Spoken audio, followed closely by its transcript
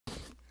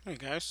Hey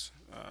guys,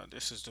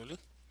 this is Dolly.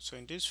 So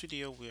in this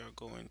video we are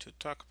going to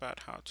talk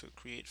about how to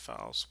create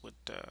files with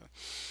the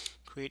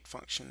create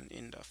function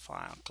in the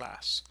file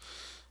class,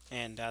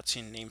 and that's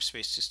in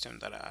namespace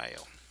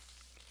system.io.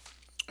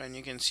 And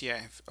you can see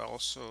I've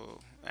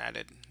also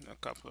added a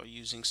couple of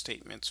using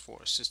statements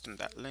for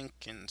system.link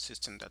and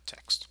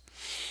system.text.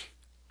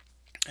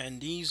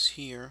 And these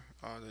here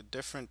are the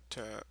different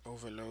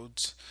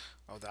overloads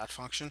of that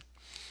function.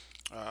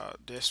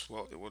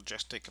 It will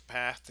just take a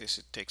path.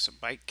 It takes a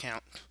byte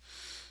count,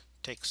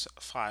 takes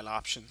file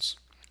options,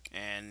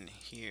 and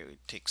here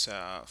it takes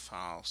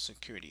file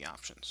security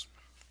options.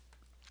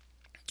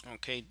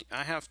 Okay,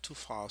 I have two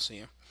files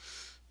here.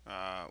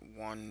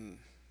 One,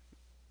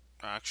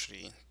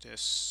 actually,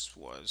 this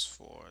was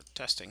for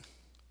testing.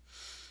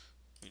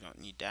 We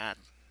don't need that.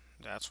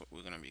 That's what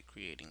we're going to be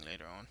creating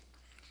later on.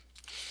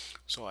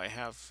 So I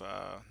have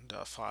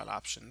the file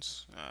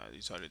options.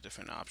 These are the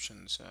different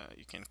options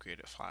you can create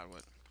a file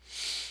with.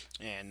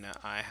 And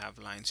I have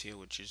lines here,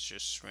 which is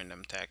just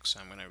random text.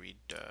 I'm going to read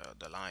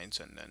the lines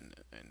and then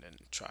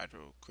try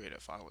to create a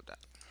file with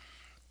that.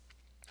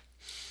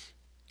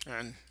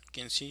 And you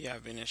can see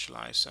I've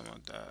initialized some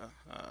of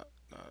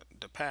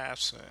the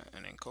paths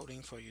and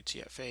encoding for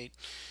UTF-8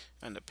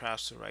 and the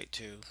paths to write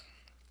to.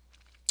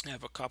 I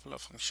have a couple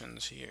of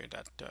functions here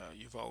that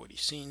you've already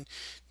seen.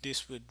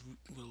 This will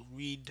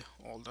read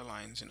all the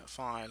lines in a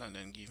file and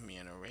then give me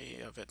an array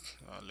of it,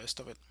 a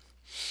list of it,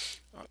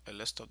 a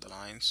list of the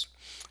lines,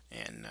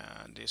 and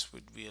this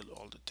would read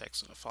all the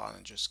text of the file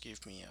and just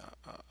give me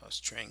a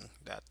string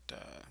that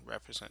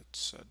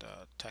represents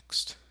the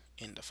text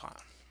in the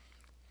file.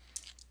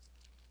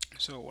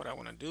 So what I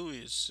want to do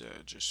is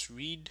just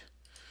read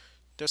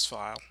this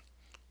file,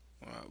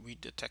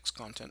 read the text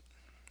content,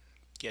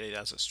 get it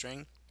as a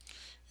string,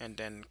 and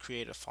then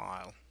create a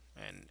file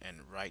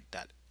and write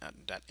that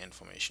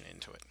information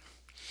into it.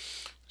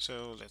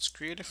 So let's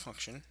create a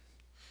function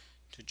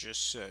to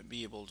just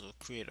be able to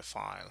create a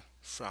file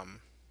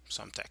from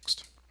some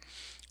text.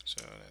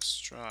 So let's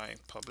try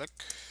public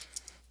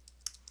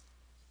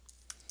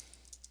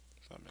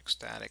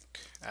static.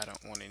 I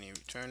don't want any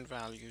return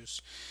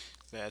values.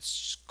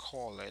 Let's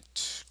call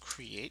it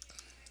create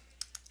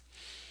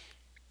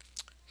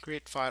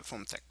file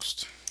from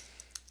text.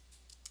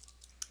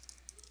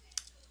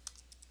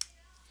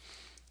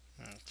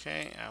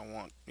 Okay,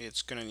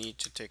 it's gonna need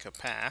to take a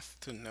path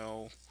to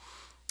know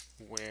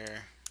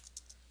where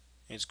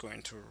it's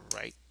going to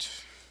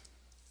write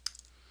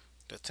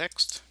the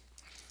text.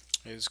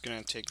 It's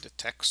gonna take the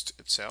text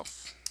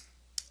itself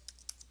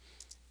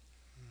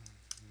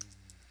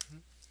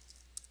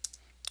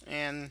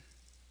and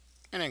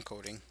an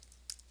encoding.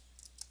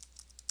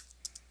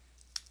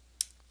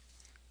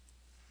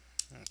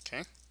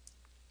 Okay.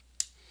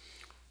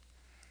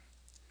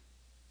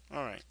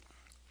 All right.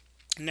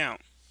 Now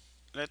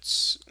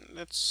let's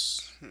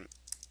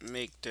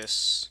make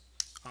this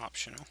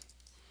optional,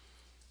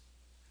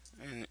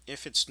 and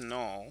if it's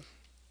null,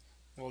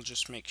 we'll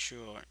just make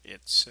sure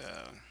it's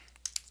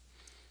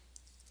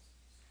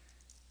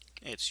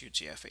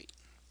UTF-8.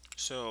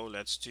 So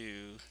let's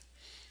do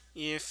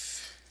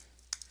if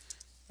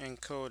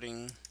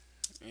encoding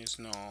is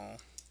null.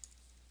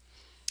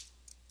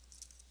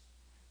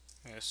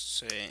 Let's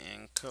say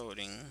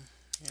encoding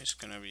is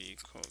going to be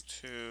equal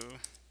to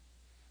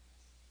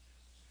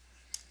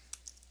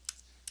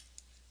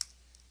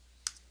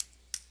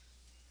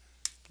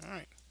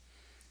alright,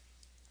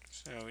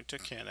 so we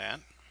took care of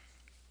that.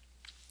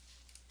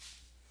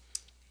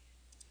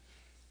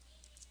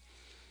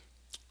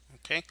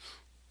 Okay,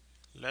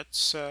 let's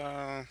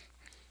so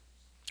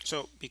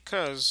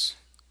because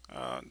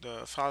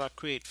the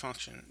File.Create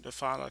function,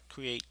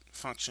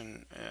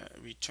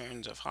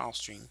 returns a file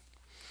stream,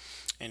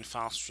 and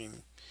file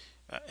stream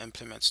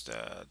implements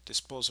the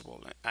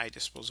disposable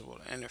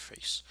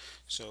interface,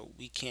 so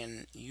we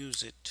can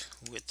use it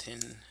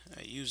within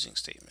a using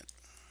statement.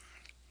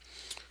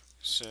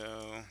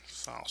 So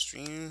file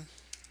stream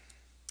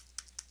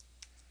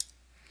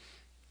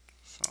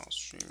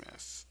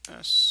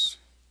fs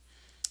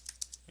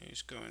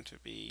is going to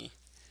be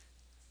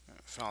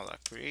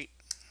File.Create.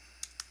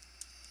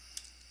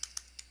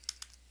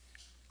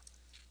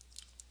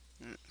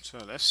 So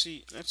let's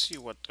see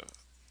what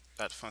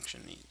that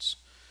function needs.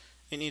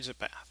 It needs a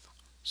path,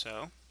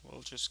 so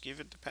we'll just give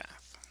it the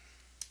path.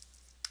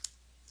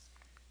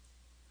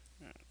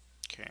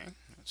 Okay,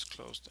 let's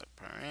close that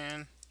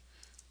paren,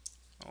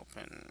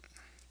 open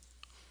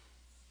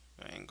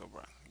the angle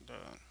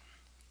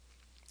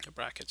the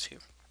brackets here.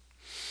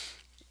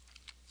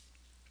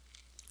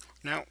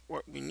 Now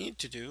what we need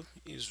to do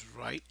is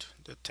write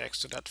the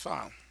text of that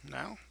file.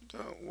 Now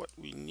what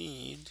we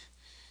need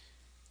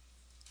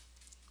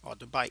are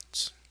the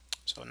bytes.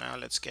 So now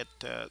let's get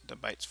the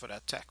bytes for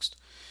that text.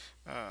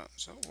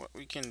 So what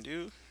we can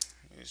do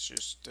is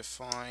just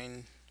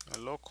define a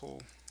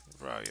local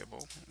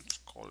variable, let's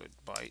call it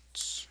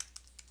bytes,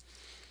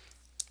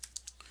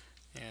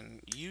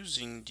 and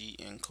using the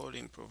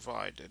encoding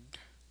provided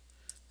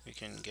we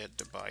can get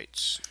the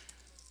bytes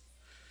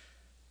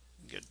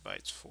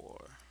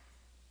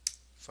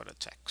for the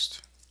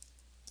text.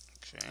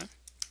 Okay.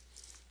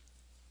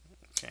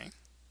 Okay.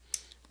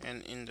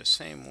 And in the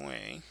same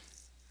way,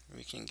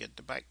 we can get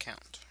the byte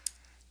count.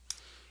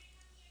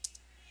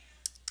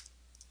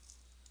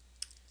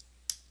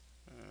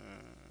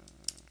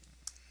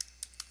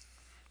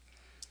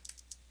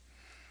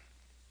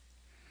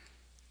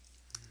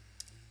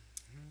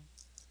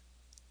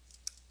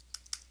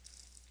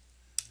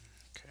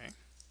 Okay,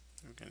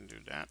 we can do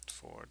that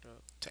for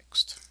the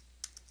text.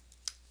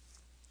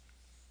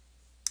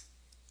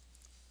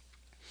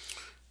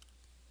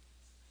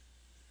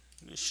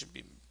 This should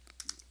be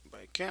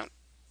byte count.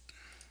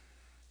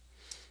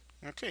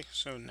 Okay,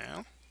 so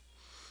now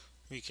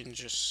we can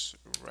just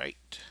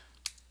write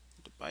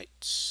the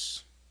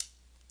bytes.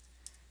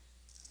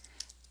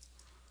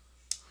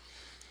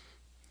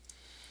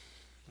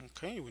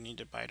 Okay, we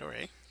need a byte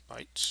array,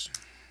 bytes.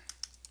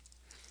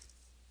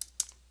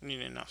 We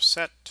need an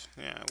offset.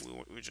 Yeah,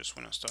 we just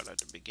want to start at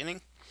the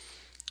beginning,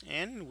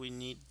 and we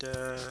need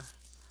the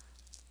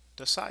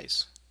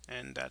size,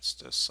 and that's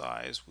the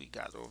size we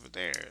got over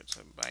there. It's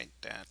a byte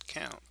that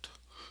count,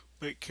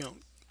 byte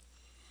count.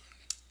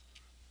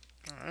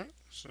 All right,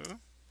 so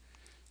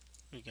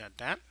we got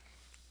that.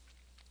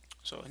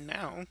 So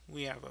now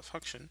we have a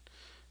function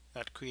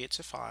that creates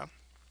a file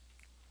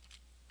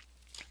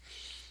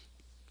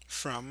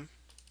from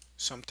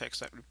some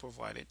text that we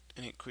provided,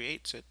 and it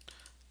creates it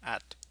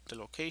at the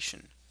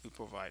location we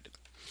provided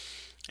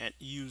and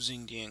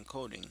using the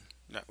encoding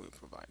that we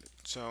provided.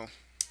 So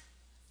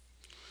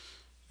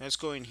let's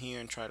go in here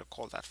and try to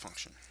call that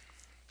function.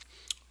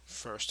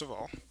 First of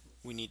all,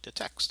 we need the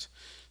text,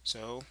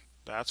 so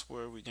that's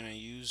where we're going to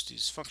use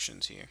these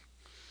functions here.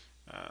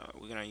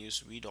 We're going to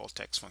use read all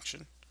text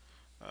function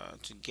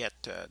to get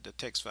the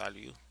text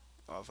value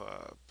of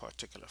a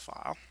particular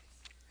file.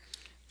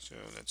 So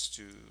let's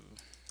do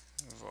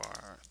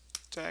var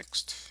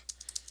text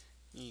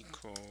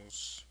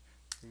equals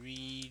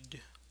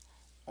read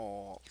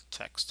all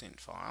text in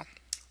file.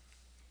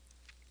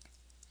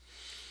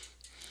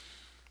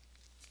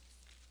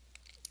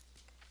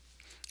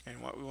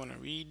 And what we want to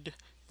read,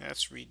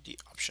 let's read the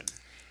option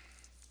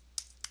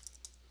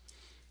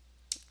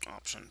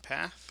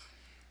path,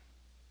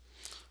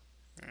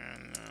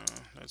 and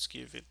let's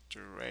give it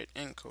the right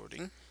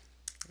encoding.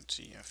 Let's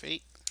see,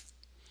 F8.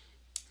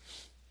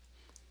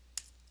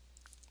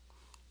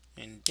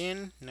 And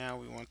then now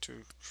we want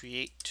to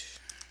create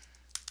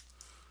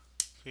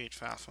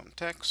file from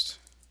text,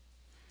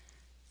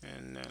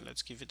 and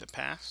let's give it a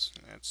path.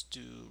 Let's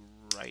do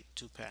write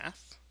to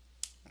path.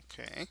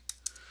 Okay,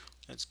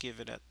 let's give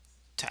it a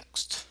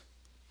text.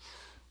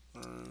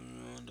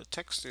 The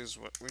text is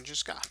what we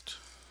just got,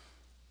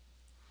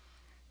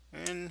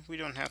 and we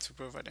don't have to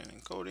provide an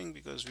encoding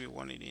because we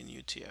want it in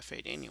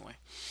UTF-8 anyway.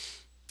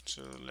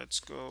 So let's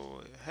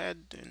go ahead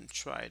and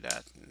try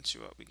that and see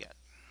what we get.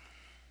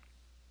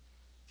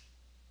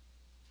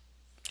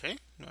 Okay,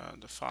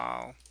 the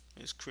file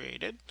is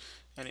created,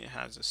 and it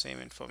has the same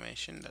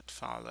information that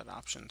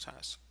file.options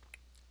has.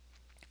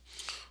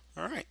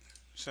 Alright,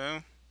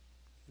 so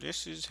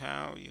this is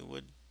how you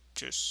would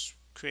just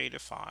create a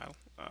file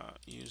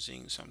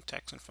using some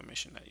text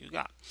information that you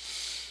got.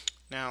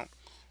 Now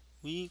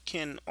we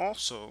can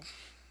also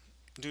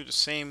do a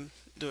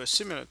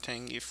similar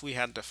thing if we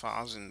had the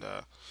files in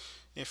the,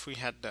 if we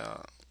had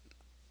a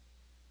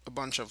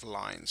bunch of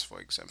lines,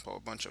 for example, a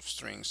bunch of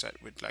strings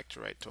that we'd like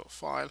to write to a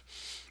file,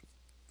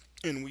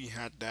 and we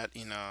had that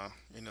in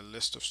a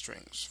list of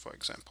strings, for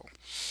example.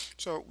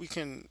 So we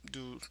can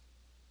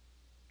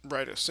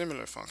write a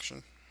similar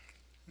function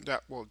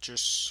that will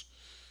just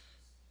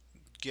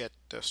get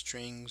the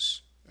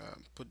strings,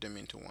 put them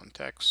into one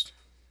text,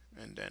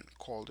 and then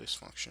call this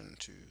function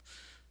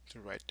to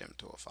write them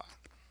to a file.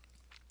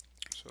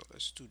 So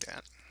let's do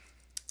that.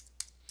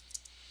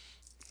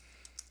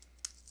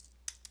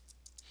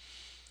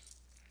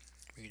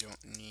 We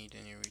don't need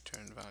any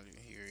return value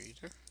here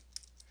either.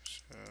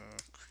 So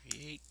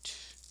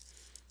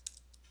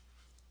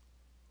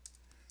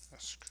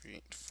let's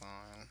create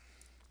file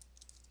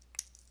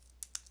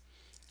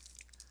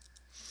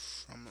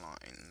from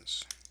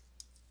lines.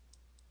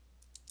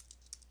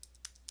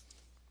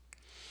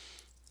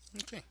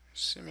 Okay,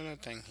 similar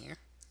thing here.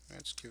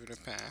 Let's give it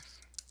a path.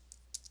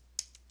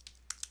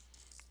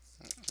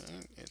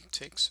 Okay, it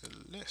takes a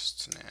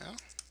list now.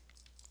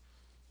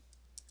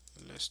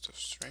 A list of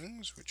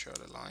strings, which are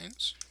the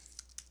lines.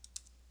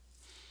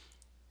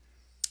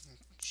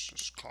 Let's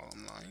just call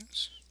them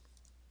lines.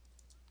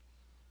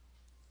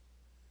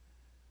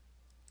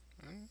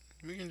 And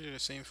we can do the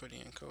same for the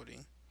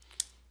encoding.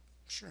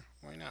 Sure,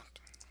 why not?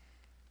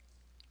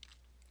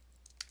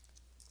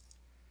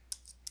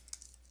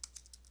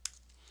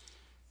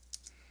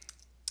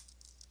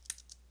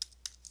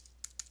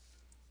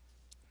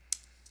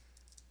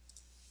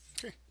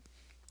 Okay.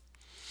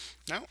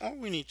 Now all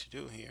we need to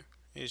do here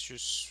is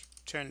just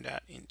turn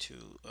that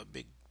into a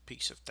big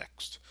piece of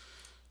text.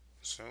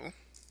 So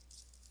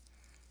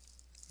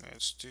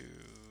let's do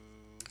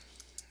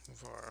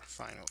var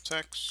final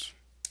text,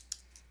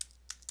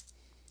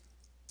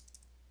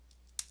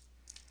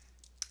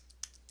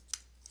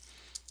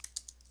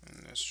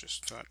 and let's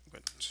just start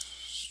with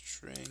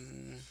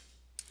string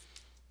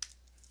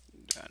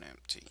dot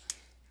empty.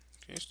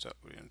 Okay, start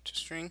with empty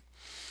string.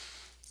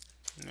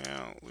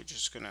 Now we're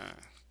just gonna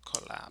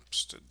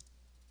collapse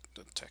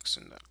the text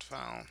in that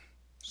file.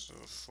 So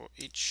for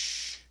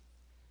each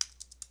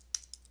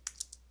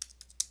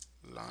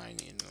line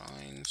in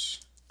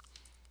lines,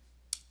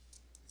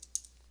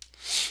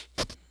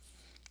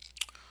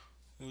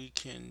 we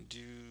can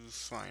do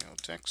final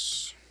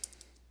text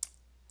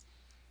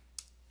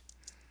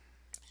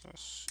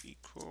plus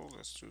equal.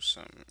 Let's do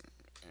some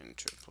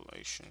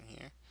interpolation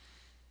here.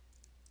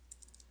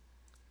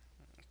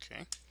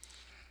 Okay.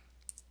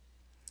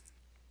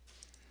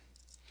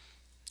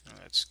 Now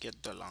let's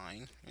get the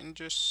line and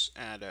just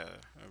add a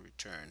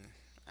return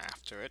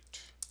after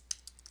it,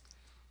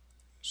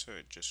 so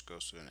it just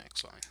goes to the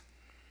next line.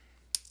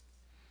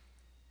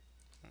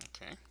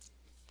 Okay.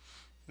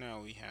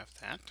 Now we have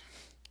that.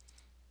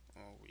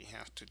 All we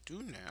have to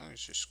do now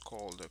is just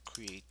call the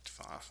create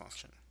file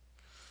function,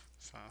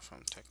 file from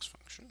text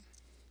function.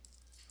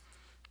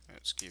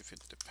 Let's give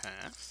it the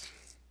path.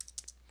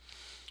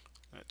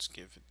 Let's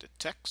give it the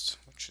text,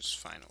 which is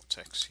final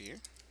text here.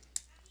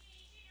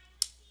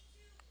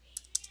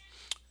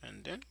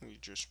 And then we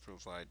just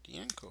provide the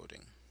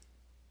encoding.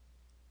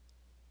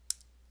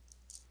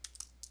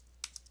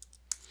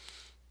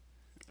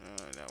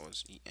 That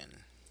was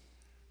en.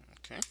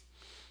 Okay.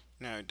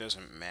 Now it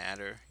doesn't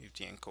matter if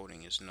the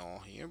encoding is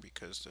null here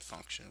because the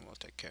function will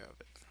take care of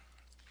it.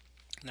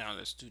 Now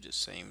let's do the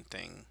same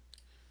thing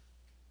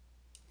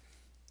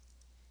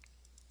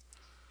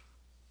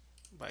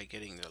by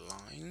getting the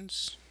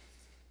lines.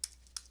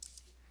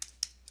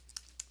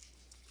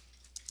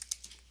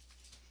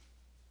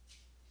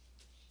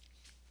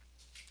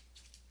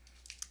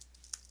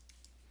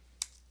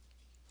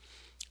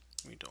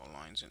 Read all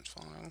lines in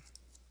file.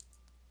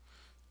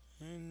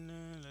 And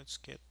let's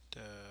get the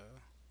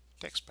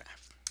text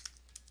path.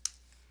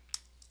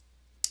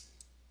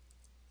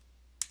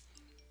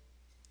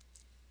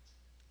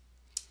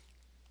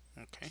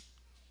 Okay,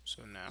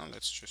 so now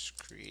let's just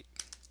create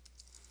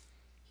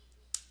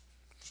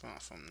file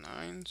from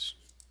lines.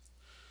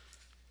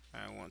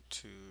 I want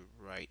to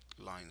write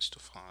lines to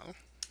file.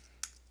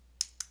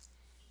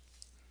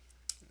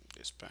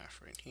 This path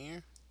right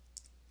here.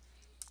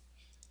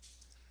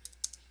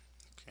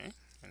 Okay,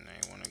 and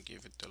I want to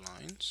give it the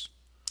lines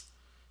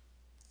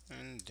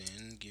and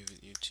then give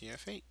it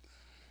UTF-8.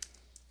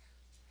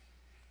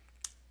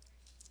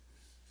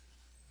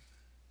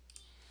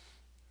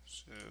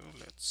 So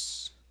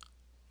let's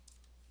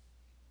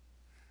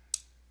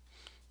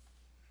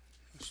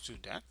do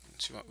that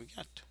and see what we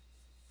get.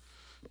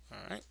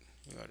 Alright,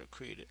 we got to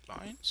create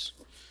lines,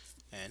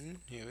 and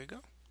here we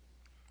go.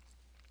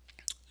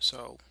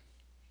 So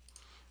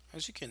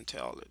as you can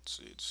tell,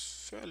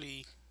 it's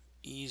fairly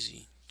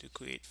easy to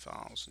create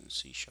files in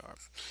C#,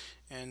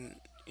 and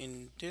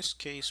in this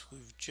case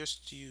we've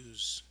just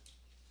used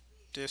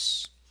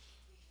this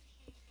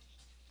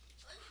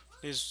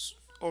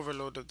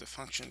overloaded the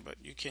function, but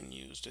you can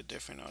use the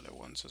different other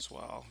ones as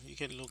well. You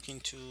can look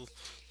into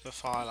the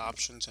file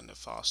options and the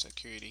file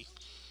security.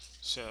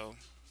 So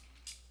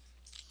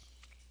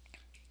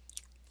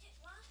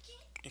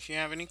if you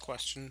have any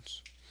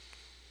questions,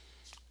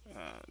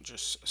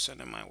 just send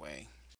them my way.